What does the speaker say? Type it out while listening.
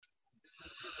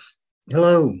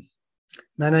Hello,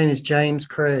 my name is James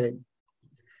Craig.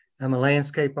 I'm a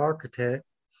landscape architect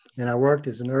and I worked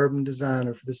as an urban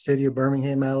designer for the city of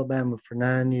Birmingham, Alabama for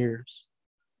 9 years.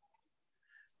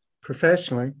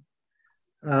 Professionally,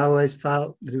 I always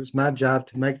thought that it was my job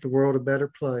to make the world a better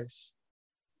place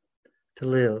to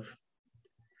live.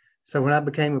 So when I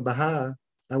became a Baha'i,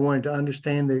 I wanted to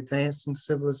understand the advancing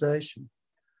civilization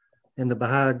and the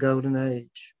Baha'i Golden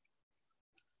Age.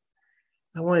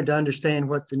 I wanted to understand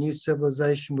what the new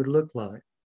civilization would look like.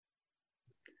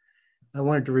 I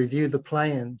wanted to review the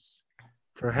plans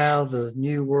for how the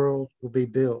new world will be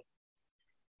built.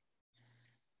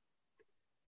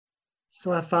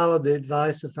 So I followed the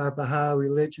advice of our Baha'i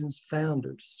religion's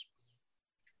founders.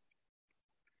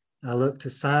 I looked to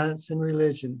science and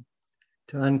religion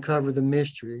to uncover the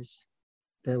mysteries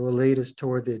that will lead us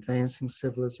toward the advancing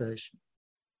civilization.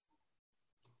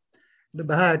 The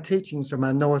Baha'i teachings are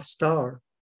my North Star,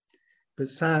 but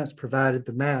science provided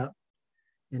the map,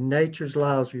 and nature's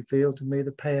laws revealed to me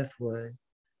the pathway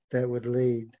that would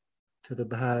lead to the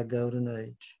Baha'i Golden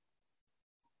Age.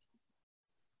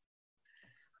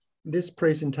 This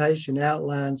presentation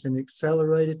outlines an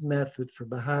accelerated method for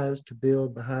Baha'is to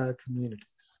build Baha'i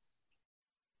communities.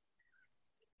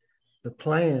 The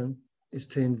plan is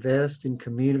to invest in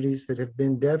communities that have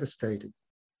been devastated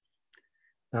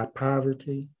by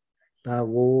poverty, by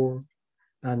war,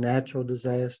 by natural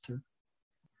disaster,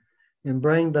 and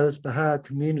bring those Baha'i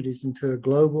communities into a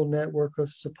global network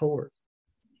of support.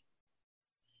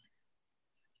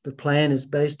 The plan is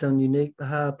based on unique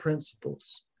Baha'i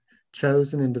principles,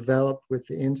 chosen and developed with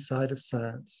the insight of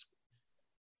science.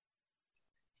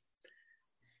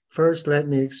 First, let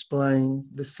me explain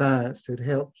the science that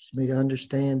helps me to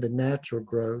understand the natural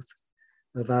growth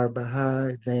of our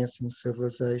Baha'i advancing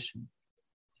civilization.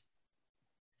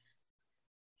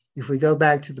 If we go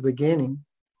back to the beginning,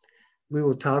 we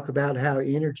will talk about how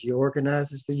energy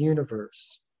organizes the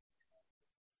universe.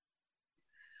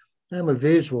 I'm a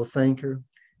visual thinker,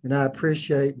 and I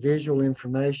appreciate visual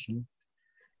information.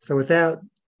 So without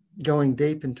going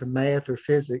deep into math or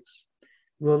physics,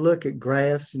 we'll look at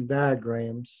graphs and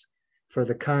diagrams for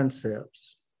the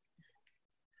concepts.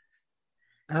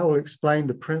 I will explain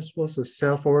the principles of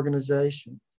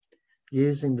self-organization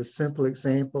using the simple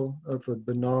example of a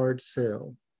Bernard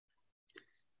cell.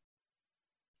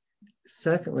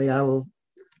 Secondly, the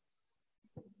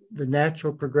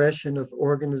natural progression of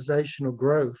organizational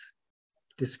growth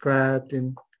described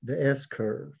in the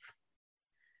S-curve.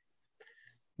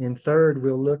 And third,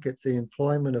 we'll look at the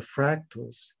employment of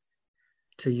fractals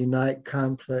to unite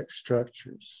complex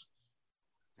structures.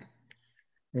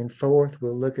 And fourth,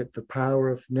 we'll look at the power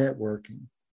of networking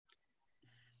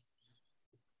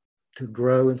to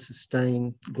grow and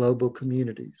sustain global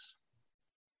communities.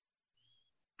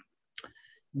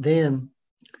 Then,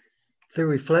 through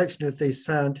reflection of these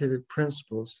scientific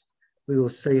principles, we will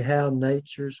see how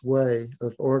nature's way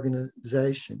of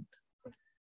organization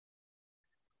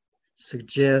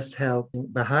suggests how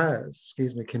Baha'is,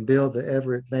 can build the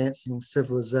ever-advancing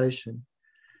civilization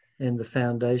and the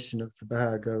foundation of the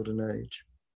Baha'i Golden Age.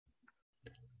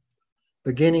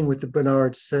 Beginning with the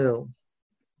Bernard cell,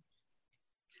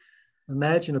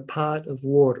 imagine a pot of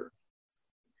water.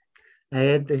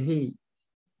 Add the heat.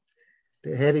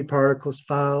 The heavy particles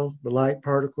fall, the light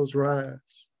particles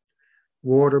rise.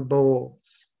 Water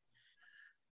boils.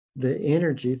 The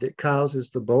energy that causes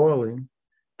the boiling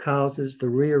causes the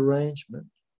rearrangement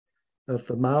of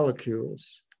the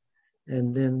molecules,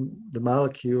 and then the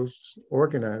molecules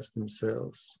organize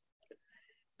themselves.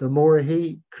 The more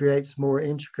heat creates more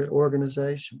intricate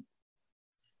organization.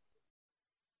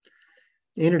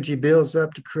 Energy builds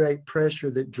up to create pressure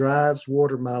that drives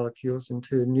water molecules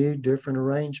into a new, different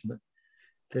arrangement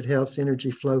that helps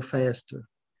energy flow faster.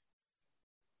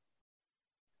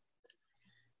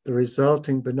 The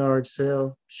resulting Bernard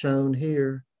cell, shown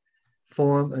here,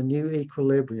 form a new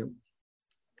equilibrium.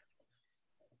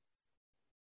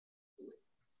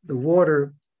 The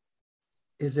water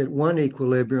is at one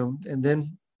equilibrium, and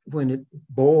then when it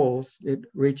boils, it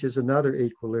reaches another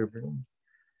equilibrium.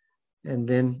 And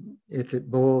then if it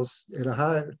boils at a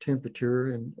higher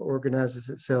temperature and organizes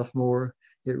itself more,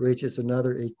 it reaches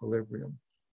another equilibrium.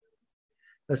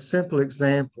 A simple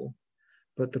example,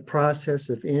 but the process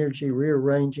of energy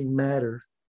rearranging matter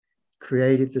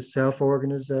created the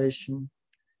self-organization,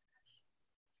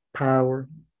 power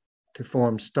to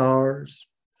form stars,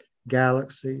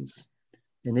 galaxies,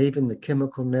 and even the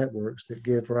chemical networks that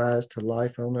give rise to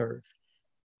life on Earth.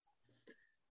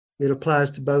 It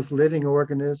applies to both living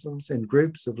organisms and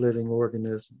groups of living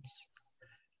organisms,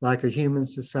 like a human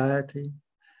society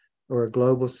or a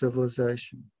global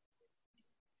civilization.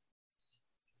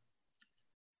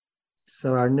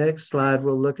 So our next slide,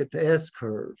 we'll look at the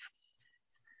S-curve,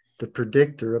 the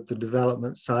predictor of the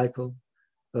development cycle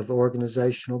of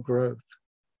organizational growth.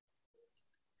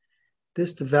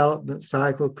 This development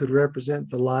cycle could represent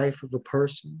the life of a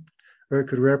person, or it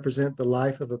could represent the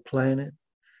life of a planet,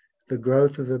 the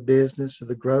growth of a business, or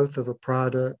the growth of a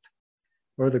product,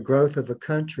 or the growth of a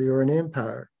country or an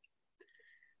empire.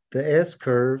 The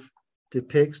S-curve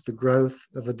depicts the growth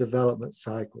of a development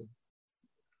cycle.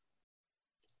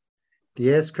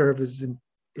 The S-curve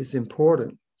is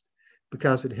important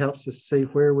because it helps us see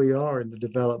where we are in the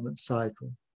development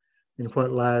cycle and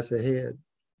what lies ahead.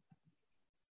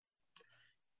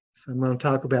 So I'm going to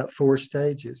talk about 4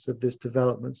 stages of this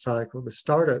development cycle. The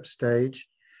startup stage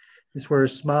is where a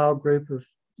small group of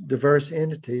diverse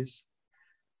entities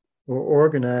are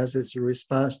organized as a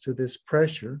response to this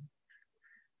pressure,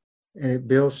 and it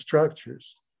builds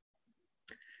structures.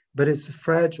 But it's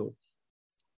fragile.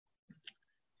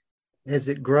 As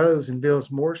it grows and builds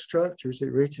more structures,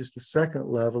 it reaches the second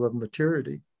level of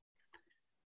maturity.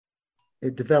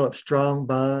 It develops strong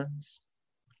bonds.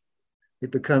 It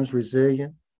becomes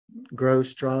resilient, grows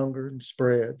stronger, and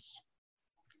spreads.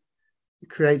 It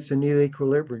creates a new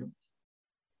equilibrium.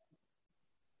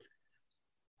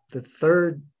 The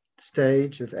third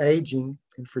stage of aging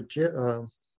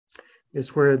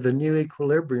is where the new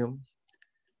equilibrium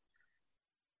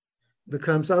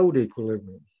becomes old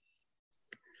equilibrium.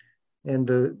 And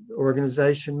the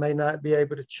organization may not be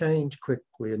able to change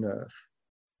quickly enough.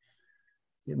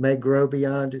 It may grow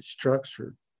beyond its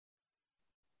structure.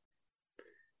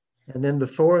 And then the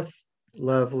fourth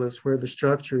level is where the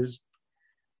structure is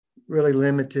really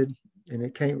limited and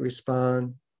it can't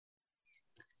respond.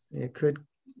 It could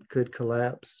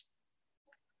collapse.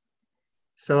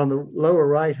 So on the lower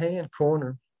right-hand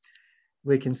corner,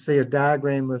 we can see a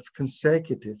diagram of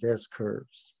consecutive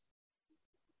S-curves.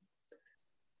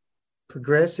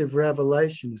 Progressive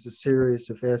revelation is a series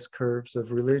of S-curves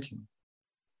of religion.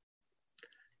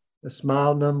 A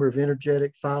small number of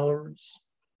energetic followers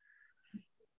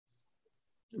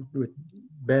with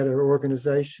better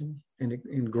organization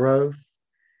and growth.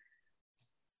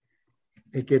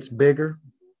 It gets bigger,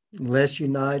 less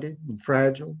united and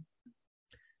fragile,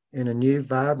 and a new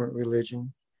vibrant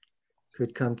religion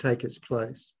could come take its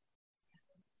place.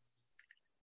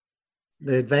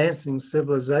 The advancing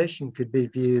civilization could be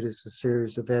viewed as a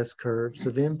series of S-curves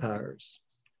of empires.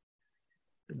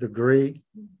 The Greek,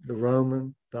 the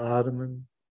Roman, the Ottoman,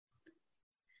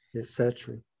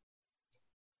 etc.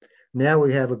 Now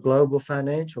we have a global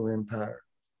financial empire.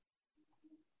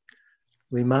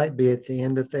 We might be at the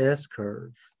end of the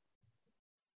S-curve,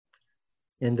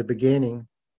 in the beginning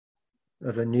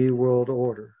of a new world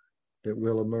order that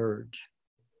will emerge.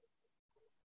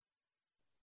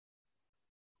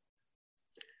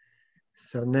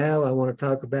 So now I want to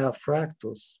talk about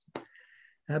fractals.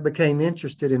 I became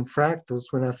interested in fractals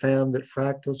when I found that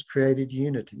fractals created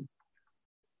unity.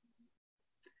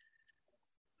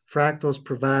 Fractals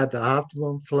provide the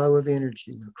optimum flow of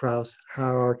energy across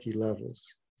hierarchy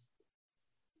levels.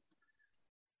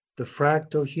 The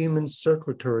fractal human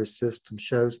circulatory system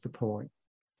shows the point.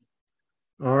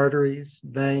 Arteries,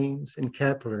 veins, and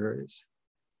capillaries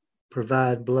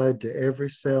provide blood to every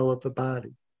cell of the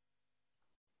body.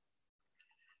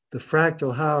 The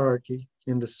fractal hierarchy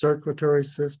in the circulatory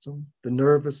system, the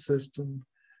nervous system,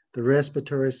 the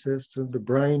respiratory system, the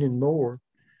brain, and more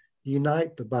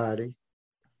unite the body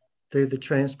through the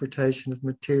transportation of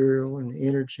material and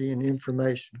energy and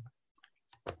information.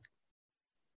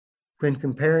 When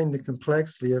comparing the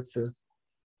complexity of the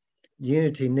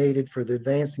unity needed for the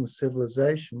advancing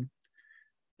civilization,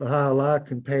 Baha'u'llah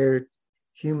compared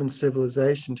human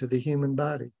civilization to the human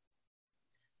body.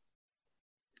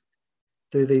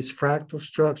 Through these fractal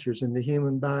structures in the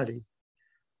human body,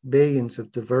 billions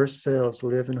of diverse cells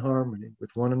live in harmony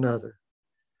with one another.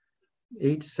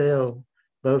 Each cell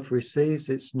both receives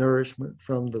its nourishment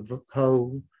from the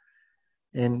whole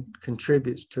and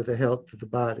contributes to the health of the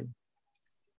body.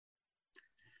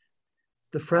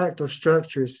 The fractal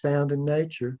structure is found in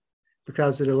nature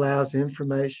because it allows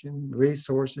information,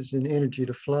 resources, and energy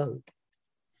to flow.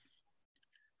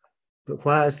 But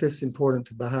why is this important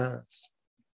to Baha'is?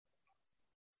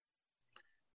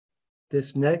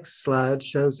 This next slide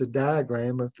shows a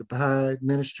diagram of the Baha'i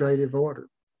administrative order.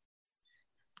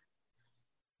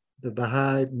 The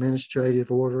Baha'i administrative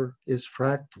order is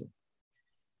fractal.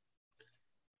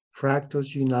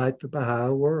 Fractals unite the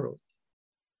Baha'i world.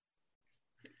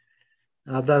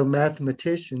 Although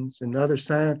mathematicians and other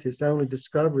scientists only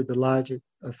discovered the logic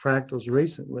of fractals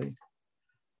recently,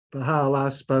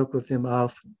 Baha'u'llah spoke of them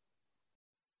often.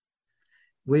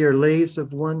 We are leaves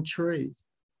of one tree.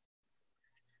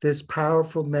 This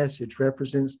powerful message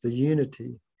represents the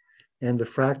unity and the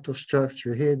fractal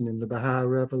structure hidden in the Baha'i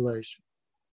revelation.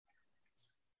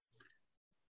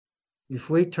 If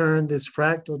we turn this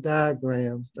fractal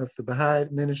diagram of the Baha'i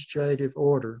administrative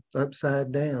order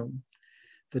upside down,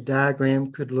 the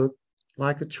diagram could look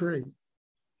like a tree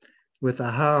with a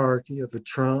hierarchy of a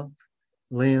trunk,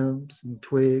 limbs, and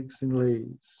twigs and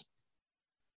leaves.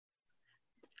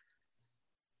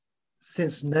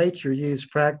 Since nature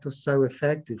used fractals so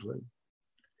effectively,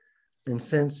 and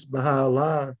since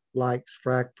Baha'u'llah likes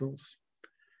fractals,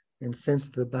 and since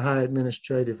the Baha'i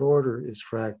administrative order is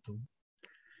fractal,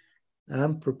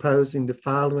 I'm proposing the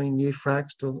following new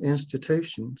fractal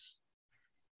institutions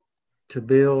to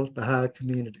build Baha'i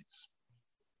communities.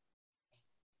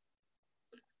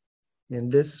 In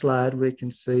this slide, we can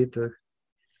see the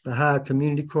Baha'i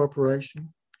Community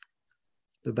Corporation,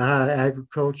 the Baha'i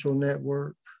Agricultural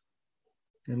Network,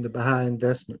 and the Baha'i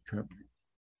Investment Company.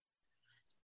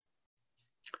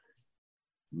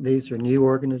 These are new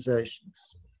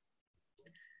organizations.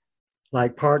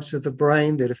 Like parts of the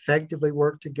brain that effectively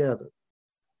work together,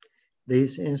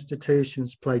 these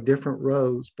institutions play different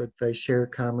roles, but they share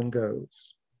common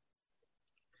goals.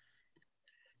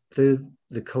 Through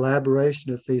the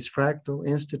collaboration of these fractal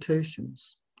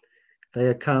institutions, they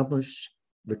accomplish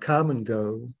the common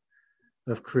goal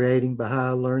of creating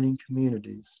Baha'i learning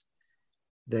communities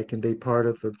that can be part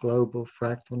of a global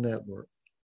fractal network.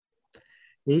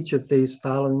 Each of these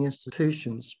following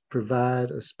institutions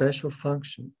provide a special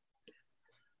function,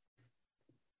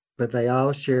 but they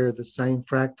all share the same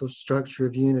fractal structure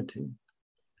of unity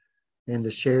and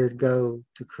the shared goal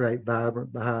to create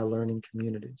vibrant Baha'i learning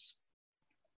communities.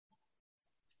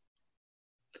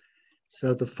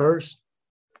 So the first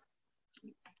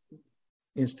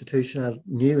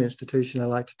new institution I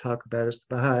like to talk about is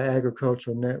the Baha'i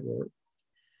Agricultural Network.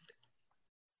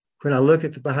 When I look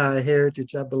at the Baha'i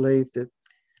heritage, I believe that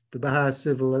the Baha'i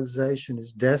civilization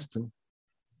is destined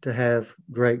to have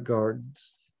great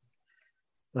gardens.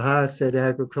 Baha'i said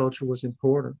agriculture was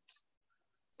important,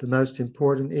 the most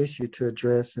important issue to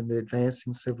address in the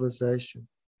advancing civilization.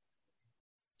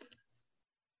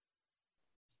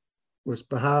 Was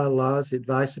Baha'u'llah's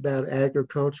advice about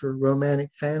agriculture romantic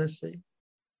fantasy?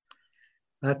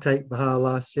 I take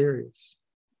Baha'u'llah serious.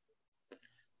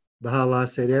 Baha'u'llah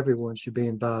said everyone should be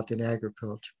involved in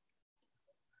agriculture.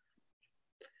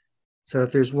 So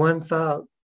if there's one thought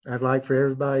I'd like for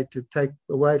everybody to take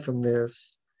away from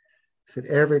this, it's that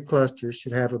every cluster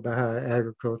should have a Baha'i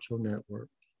agricultural network.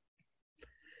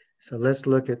 So let's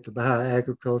look at the Baha'i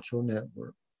Agricultural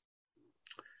Network.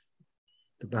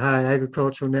 The Baha'i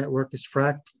Agricultural Network is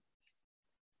fractal.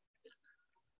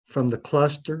 From the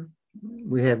cluster,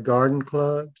 we have garden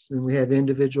clubs and we have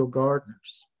individual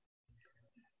gardeners.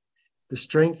 The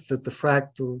strength of the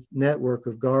fractal network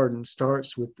of gardens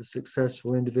starts with the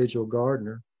successful individual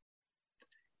gardener.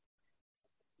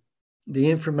 The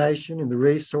information and the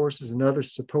resources and other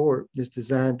support is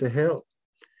designed to help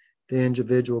the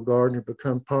individual gardener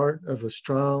become part of a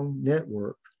strong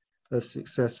network of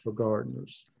successful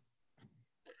gardeners.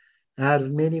 Out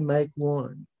of many make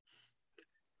one.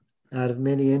 Out of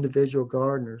many individual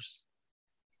gardeners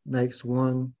makes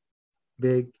one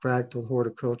big fractal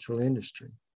horticultural industry.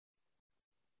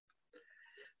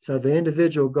 So the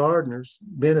individual gardeners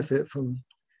benefit from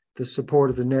the support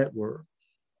of the network.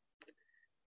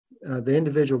 The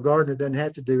individual gardener doesn't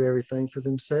have to do everything for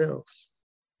themselves.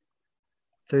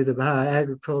 Through the Baha'i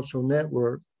Agricultural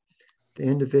Network, the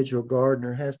individual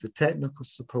gardener has the technical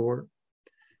support,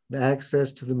 the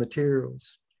access to the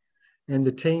materials, and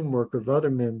the teamwork of other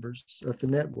members of the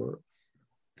network.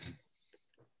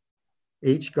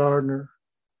 Each gardener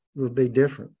will be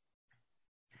different,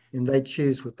 and they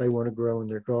choose what they want to grow in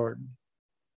their garden.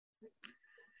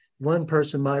 One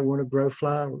person might want to grow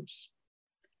flowers.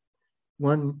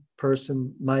 One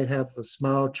person might have a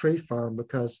small tree farm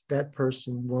because that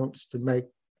person wants to make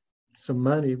some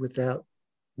money without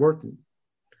working.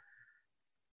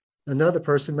 Another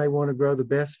person may want to grow the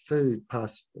best food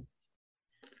possible.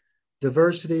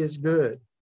 Diversity is good.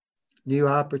 New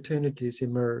opportunities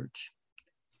emerge.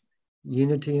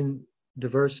 Unity and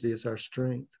diversity is our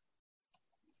strength.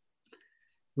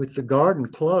 With the garden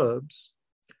clubs,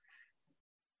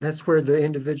 that's where the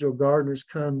individual gardeners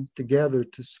come together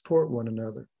to support one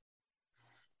another.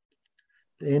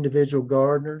 The individual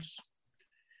gardeners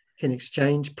can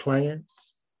exchange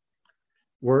plants,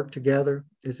 work together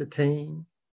as a team,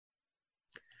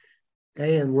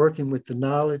 and working with the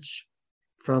knowledge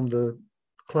from the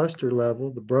cluster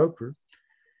level, the broker,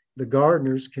 the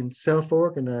gardeners can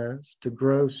self-organize to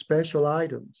grow special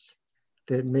items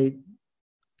that meet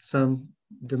some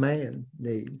demand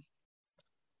need.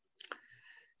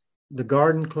 The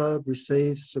garden club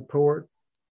receives support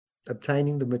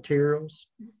obtaining the materials,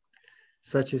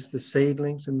 such as the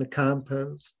seedlings and the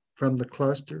compost, from the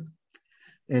cluster,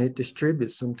 and it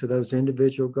distributes them to those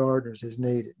individual gardeners as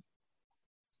needed.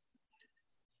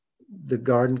 The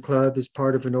garden club is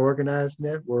part of an organized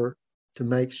network to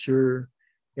make sure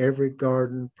every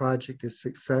garden project is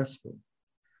successful,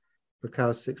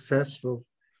 because successful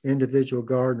individual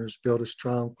gardeners build a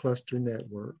strong cluster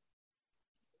network.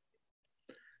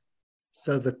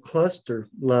 So at the cluster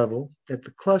level,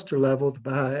 the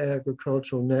Baha'i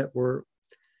Agricultural Network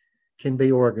can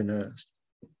be organized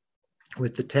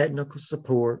with the technical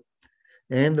support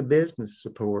and the business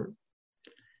support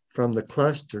from the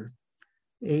cluster.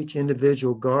 Each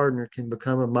individual gardener can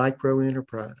become a micro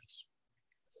enterprise.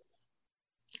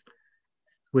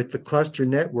 With the cluster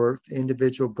network, the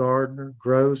individual gardener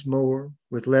grows more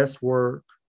with less work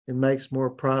and makes more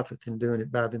profit than doing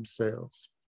it by themselves.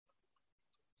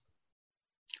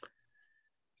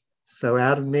 So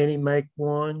out of many make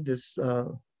one.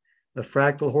 The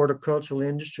fractal horticultural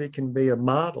industry can be a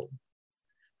model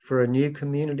for a new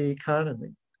community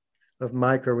economy of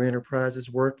micro enterprises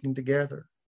working together.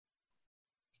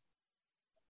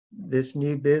 This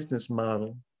new business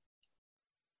model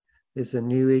is a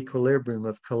new equilibrium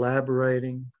of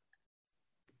collaborating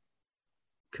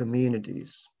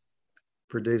communities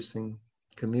producing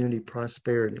community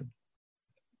prosperity.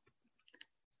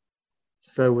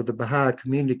 So with the Baha'i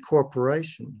Community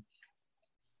Corporation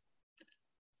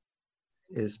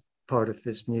is part of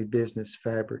this new business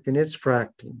fabric, and it's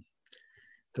fractal.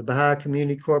 The Baha'i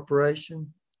Community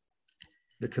Corporation,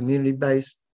 the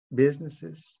community-based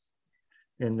businesses,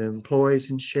 and the employees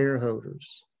and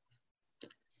shareholders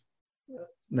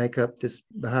make up this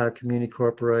Baha'i Community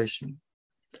Corporation.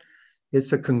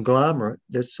 It's a conglomerate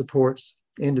that supports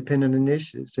independent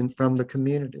initiatives and from the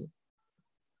community.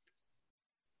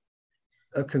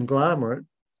 A conglomerate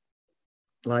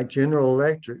like General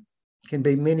Electric can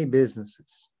be many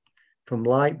businesses, from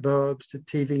light bulbs to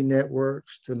TV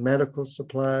networks to medical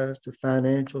supplies to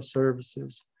financial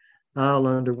services, all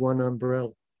under one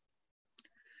umbrella.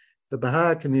 The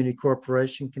Baha'i Community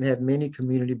Corporation can have many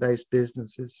community-based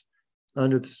businesses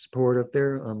under the support of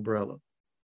their umbrella.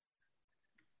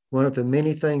 One of the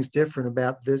many things different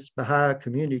about this Baha'i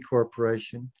Community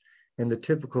Corporation and the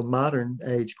typical modern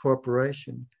age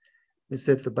corporation is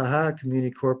that the Baha'i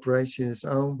Community Corporation is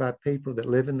owned by people that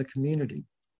live in the community.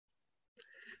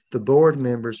 The board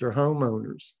members are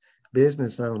homeowners,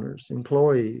 business owners,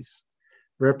 employees,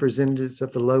 representatives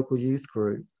of the local youth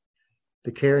group,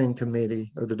 the caring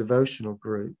committee or the devotional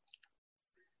group,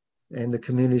 and the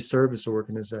community service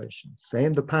organizations,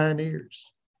 and the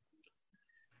pioneers.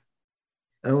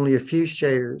 Only a few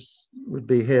shares would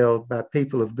be held by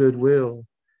people of goodwill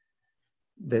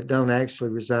that don't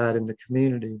actually reside in the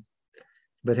community,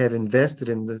 but have invested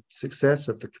in the success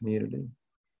of the community.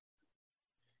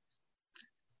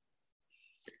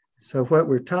 So what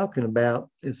we're talking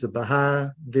about is the Baha'i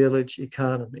village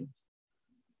economy.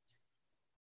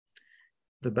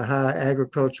 The Baha'i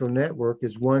Agricultural Network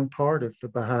is one part of the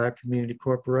Baha'i Community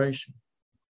Corporation.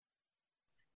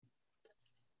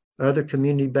 Other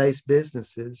community-based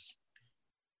businesses,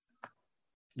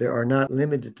 they are not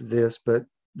limited to this, but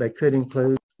they could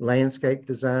include landscape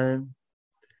design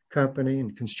company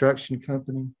and construction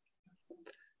company,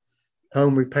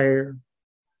 home repair,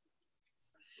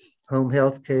 home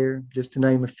health care, just to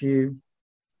name a few.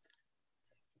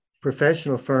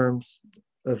 Professional firms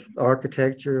of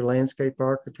architecture, landscape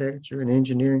architecture, and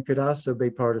engineering could also be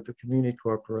part of the community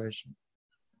corporation.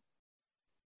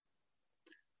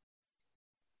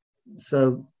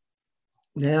 So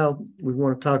now we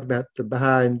want to talk about the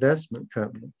Baha'i Investment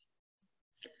Company,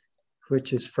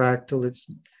 which is fractal. It's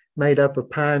made up of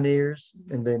pioneers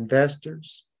and the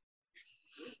investors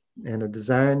and a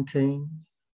design team.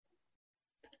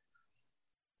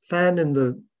 Finding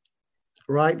the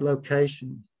right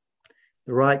location,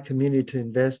 the right community to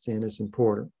invest in is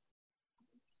important.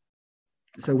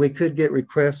 So we could get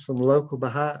requests from local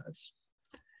Baha'is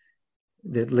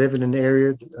that live in an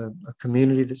area, a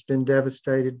community that's been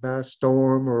devastated by a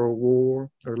storm or a war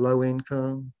or low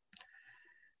income.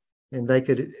 And they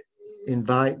could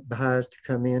invite Baha'is to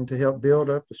come in to help build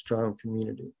up a strong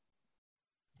community.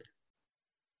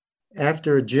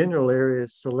 After a general area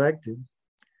is selected,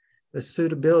 a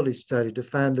suitability study to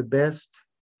find the best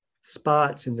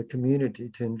spots in the community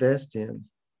to invest in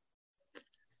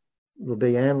will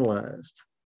be analyzed.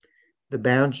 The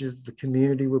boundaries of the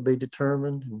community will be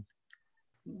determined, and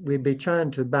we'd be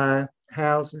trying to buy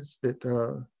houses that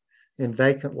in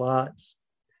vacant lots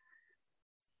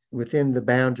within the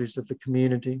boundaries of the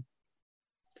community.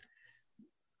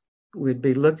 we'd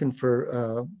be looking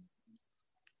for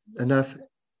enough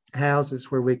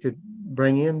houses where we could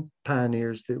bring in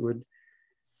pioneers that would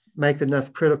make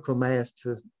enough critical mass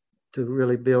to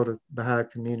really build a Baha'i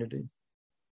community.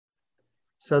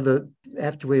 So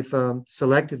after we've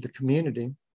selected the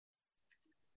community,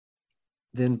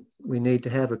 then we need to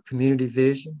have a community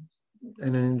vision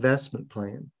and an investment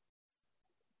plan.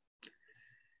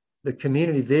 The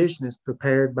community vision is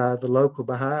prepared by the local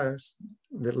Baha'is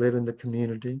that live in the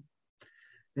community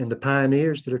and the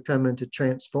pioneers that are coming to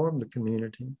transform the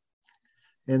community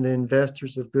and the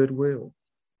investors of goodwill.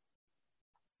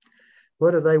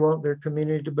 What do they want their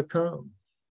community to become?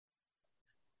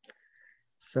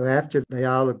 So after they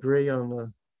all agree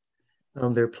on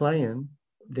their plan,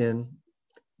 then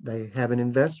they have an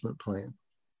investment plan.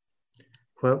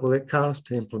 What will it cost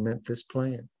to implement this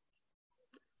plan?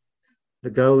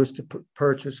 The goal is to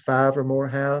purchase 5 or more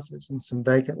houses and some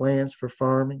vacant lands for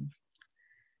farming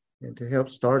and to help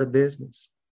start a business.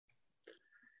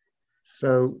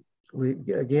 So we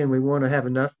want to have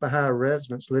enough Baha'i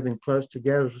residents living close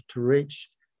together to reach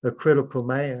a critical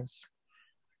mass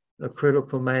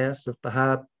of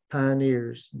Baha'i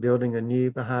pioneers building a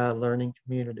new Baha'i learning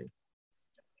community.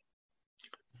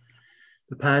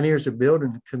 The pioneers are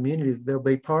building a community that they'll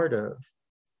be part of.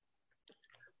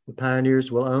 The pioneers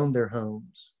will own their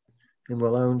homes and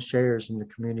will own shares in the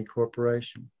community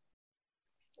corporation.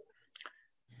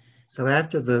 So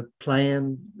after the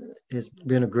plan has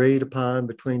been agreed upon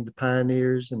between the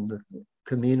pioneers and the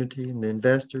community and the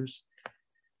investors,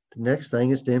 the next thing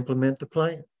is to implement the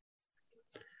plan.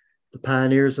 The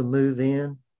pioneers will move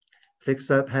in, fix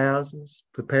up houses,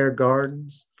 prepare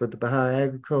gardens for the Baha'i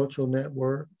Agricultural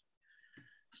Network,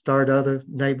 start other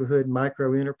neighborhood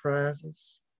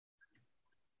micro-enterprises,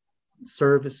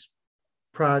 service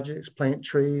projects, plant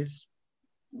trees,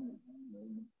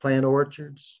 plant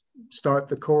orchards, start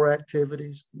the core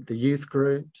activities, the youth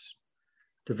groups,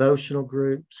 devotional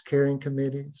groups, caring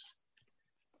committees,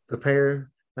 prepare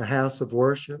a house of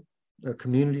worship, a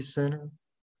community center,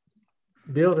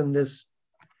 building this,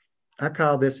 I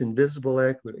call this invisible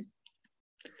equity.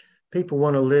 People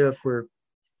want to live where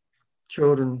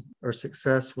children are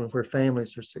successful and where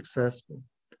families are successful.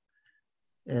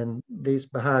 And these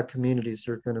Baha'i communities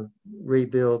are going to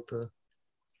rebuild the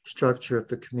structure of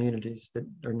the communities that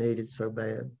are needed so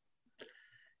bad.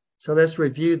 So let's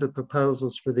review the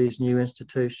proposals for these new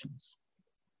institutions.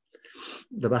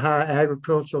 The Baha'i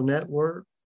Agricultural Network,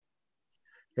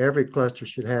 every cluster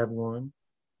should have one.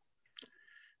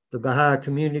 The Baha'i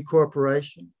Community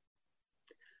Corporation,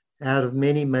 out of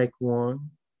many make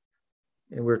one,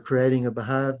 and we're creating a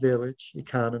Baha'i village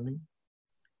economy.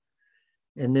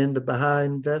 And then the Baha'i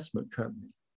Investment Company,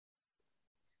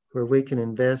 where we can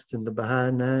invest in the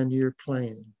Baha'i 9-year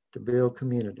plan to build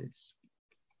communities.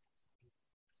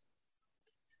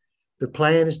 The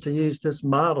plan is to use this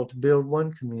model to build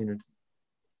one community,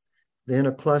 then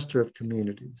a cluster of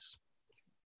communities.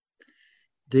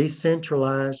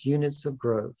 Decentralized units of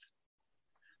growth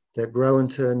that grow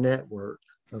into a network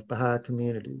of Baha'i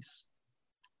communities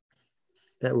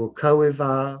that will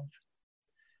co-evolve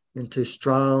into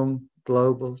strong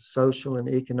global social and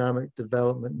economic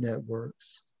development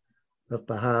networks of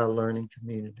Baha'i learning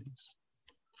communities.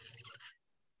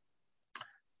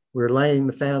 We're laying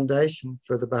the foundation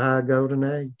for the Baha'i Golden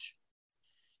Age,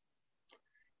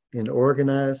 an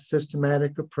organized,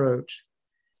 systematic approach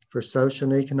for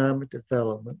social and economic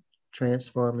development,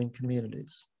 transforming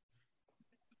communities.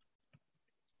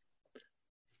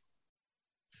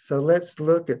 So let's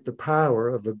look at the power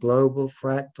of a global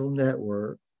fractal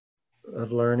network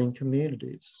of learning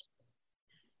communities.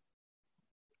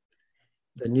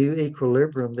 The new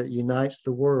equilibrium that unites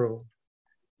the world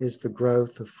is the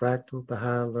growth of fractal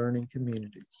Baha'i learning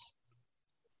communities.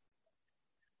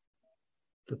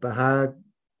 The Baha'i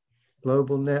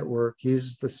Global Network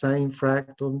uses the same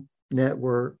fractal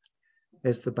network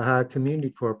as the Baha'i Community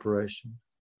Corporation,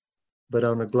 but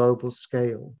on a global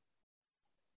scale.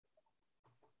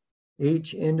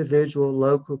 Each individual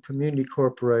local community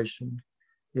corporation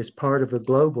is part of a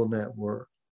global network,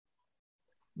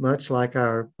 much like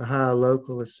our Baha'i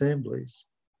local assemblies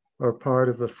are part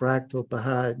of a fractal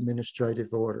Baha'i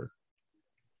administrative order.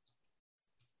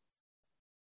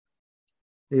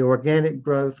 The organic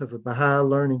growth of a Baha'i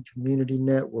learning community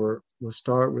network will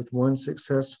start with one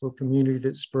successful community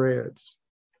that spreads.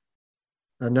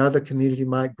 Another community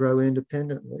might grow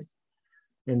independently,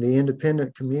 and the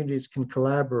independent communities can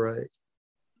collaborate.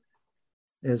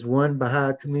 As one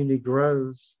Baha'i community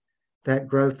grows, that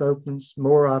growth opens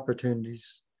more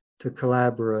opportunities to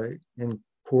collaborate and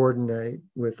coordinate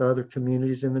with other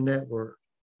communities in the network.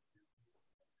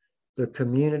 The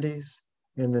communities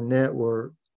and the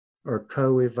network are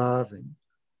co-evolving.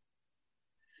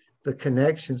 The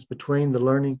connections between the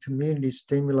learning communities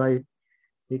stimulate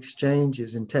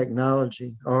exchanges in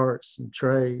technology, arts, and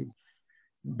trade,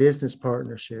 business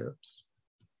partnerships.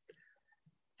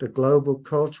 The global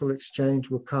cultural exchange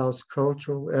will cause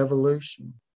cultural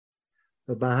evolution.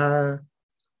 The Baha'i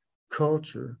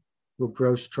culture will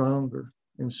grow stronger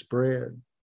and spread.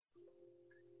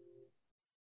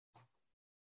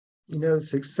 You know,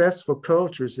 successful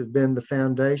cultures have been the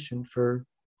foundation for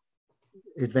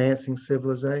advancing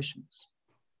civilizations.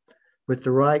 With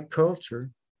the right culture,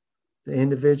 the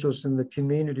individuals in the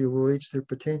community will reach their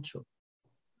potential.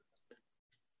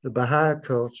 The Baha'i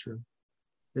culture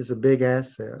is a big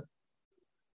asset.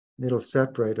 It'll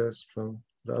separate us from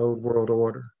the old world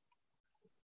order.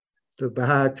 The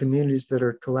Baha'i communities that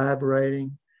are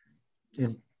collaborating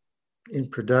in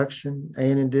production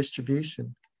and in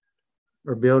distribution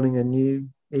are building a new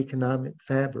economic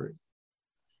fabric.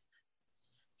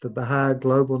 The Baha'i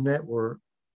Global Network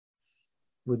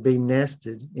would be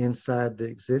nested inside the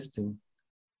existing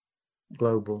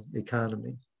global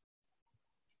economy.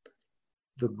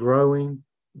 The growing,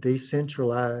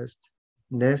 decentralized,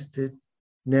 nested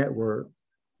network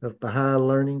of Baha'i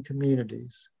learning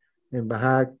communities and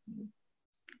Baha'i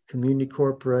community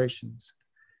corporations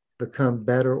become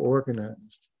better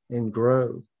organized and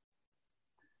grow.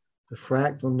 The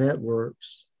fractal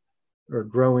networks are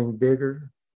growing bigger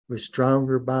with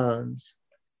stronger bonds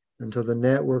until the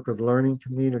network of learning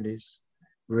communities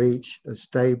reach a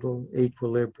stable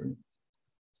equilibrium.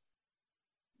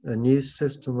 A new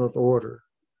system of order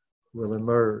will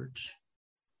emerge.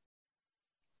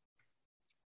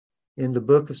 In the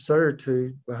Book of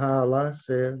Certitude, Baha'u'llah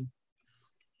said,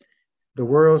 "The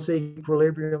world's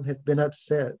equilibrium hath been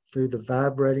upset through the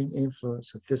vibrating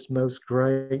influence of this most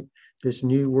great, this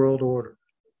new world order.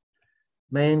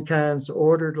 Mankind's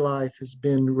ordered life has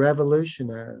been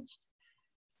revolutionized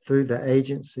through the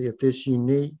agency of this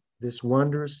unique, this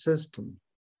wondrous system,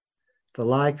 the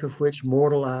like of which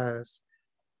mortal eyes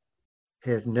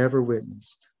have never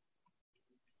witnessed.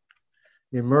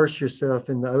 Immerse yourself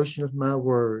in the ocean of my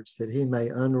words that he may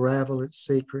unravel its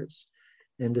secrets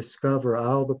and discover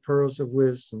all the pearls of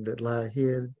wisdom that lie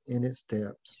hid in its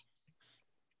depths."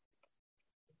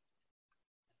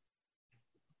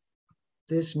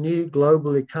 This new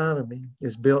global economy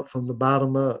is built from the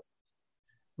bottom up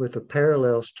with a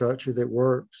parallel structure that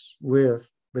works with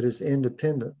but is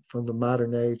independent from the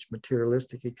modern age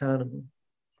materialistic economy.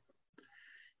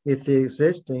 If the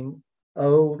existing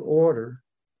old order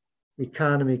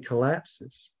economy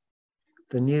collapses,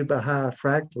 the new Baha'i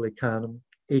fractal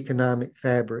economic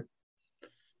fabric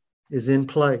is in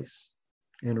place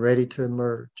and ready to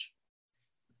emerge.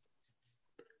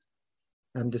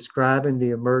 I'm describing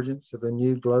the emergence of a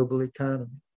new global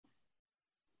economy.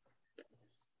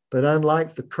 But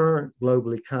unlike the current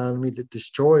global economy that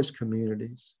destroys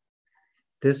communities,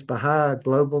 this Baha'i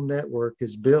global network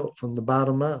is built from the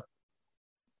bottom up.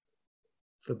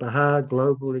 The Baha'i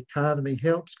global economy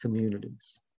helps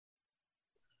communities.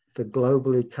 The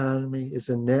global economy is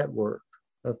a network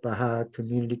of Baha'i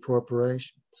community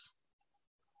corporations.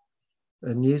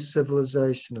 A new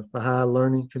civilization of Baha'i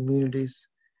learning communities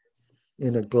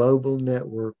in a global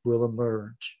network will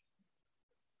emerge.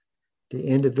 The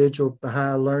individual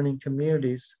Baha'i learning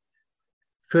communities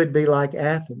could be like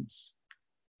Athens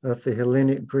of the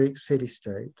Hellenic Greek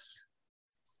city-states.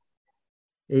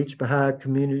 Each Baha'i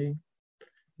community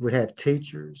would have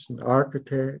teachers and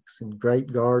architects and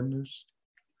great gardeners,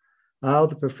 all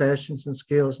the professions and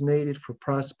skills needed for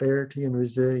prosperity and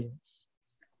resilience.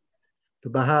 The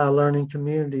Baha'i learning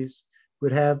communities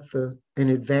would have an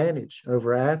advantage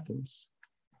over Athens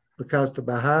because the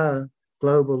Baha'i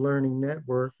Global Learning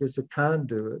Network is a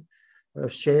conduit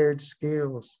of shared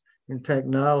skills and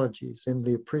technologies and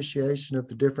the appreciation of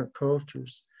the different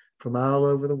cultures from all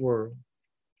over the world.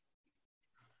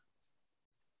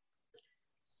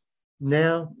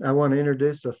 Now, I want to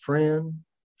introduce a friend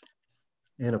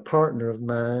and a partner of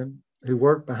mine who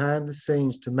worked behind the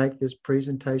scenes to make this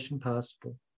presentation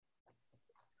possible.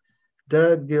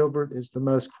 Doug Gilbert is the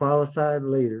most qualified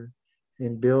leader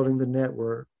in building the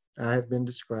network I have been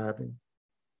describing.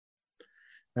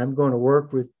 I'm going to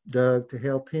work with Doug to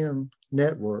help him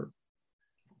network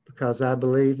because I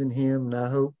believe in him and I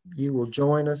hope you will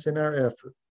join us in our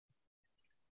effort.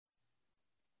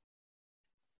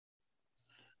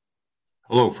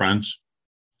 Hello, friends.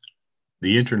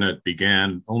 The internet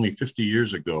began only 50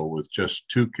 years ago with just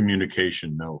 2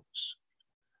 communication nodes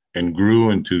and grew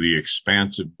into the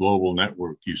expansive global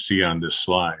network you see on this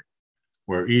slide,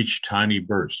 where each tiny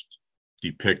burst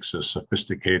depicts a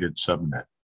sophisticated subnet.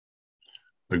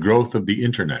 The growth of the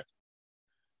internet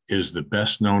is the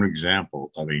best known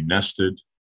example of a nested,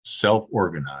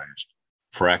 self-organized,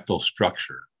 fractal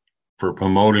structure for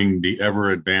promoting the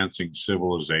ever-advancing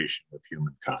civilization of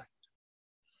humankind.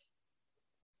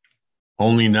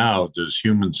 Only now does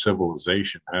human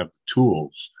civilization have the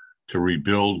tools to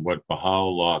rebuild what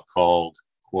Baha'u'llah called,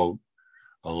 quote,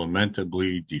 a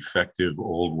lamentably defective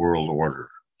old world order,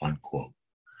 unquote,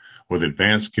 with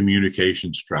advanced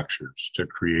communication structures to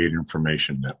create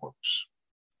information networks.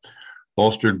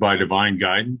 Bolstered by divine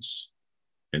guidance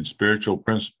and spiritual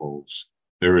principles,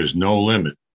 there is no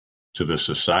limit to the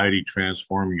society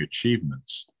transforming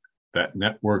achievements that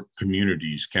network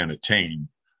communities can attain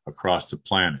across the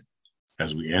planet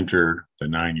as we enter the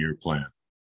 9-year plan.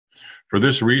 For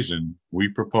this reason, we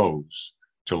propose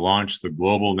to launch the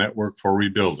Global Network for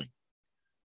Rebuilding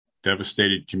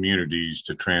devastated communities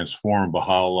to transform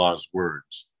Baha'u'llah's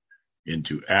words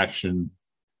into action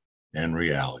and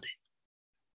reality.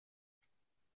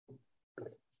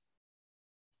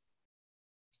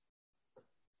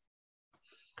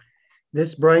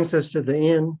 This brings us to the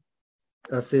end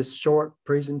of this short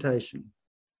presentation.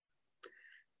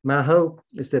 My hope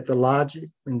is that the logic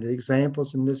and the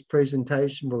examples in this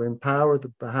presentation will empower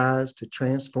the Baha'is to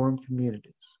transform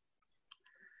communities.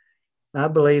 I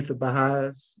believe the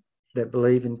Baha'is that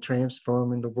believe in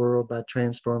transforming the world by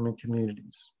transforming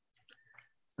communities.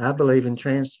 I believe in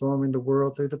transforming the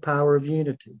world through the power of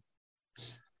unity.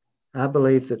 I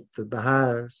believe that the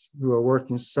Baha'is who are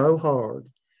working so hard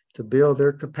to build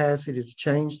their capacity to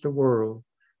change the world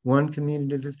one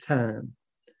community at a time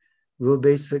will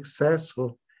be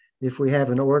successful if we have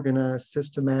an organized,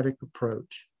 systematic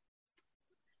approach.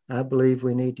 I believe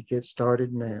we need to get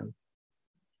started now.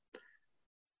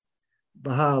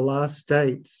 Baha'u'llah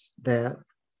states that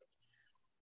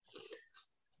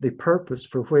the purpose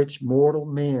for which mortal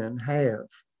men have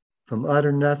from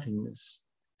utter nothingness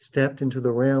stepped into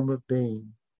the realm of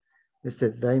being is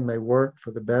that they may work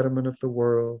for the betterment of the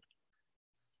world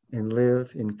and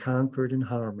live in concord and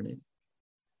harmony.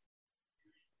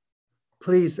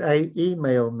 Please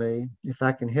email me if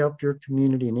I can help your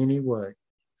community in any way.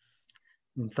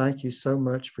 And thank you so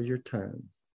much for your time.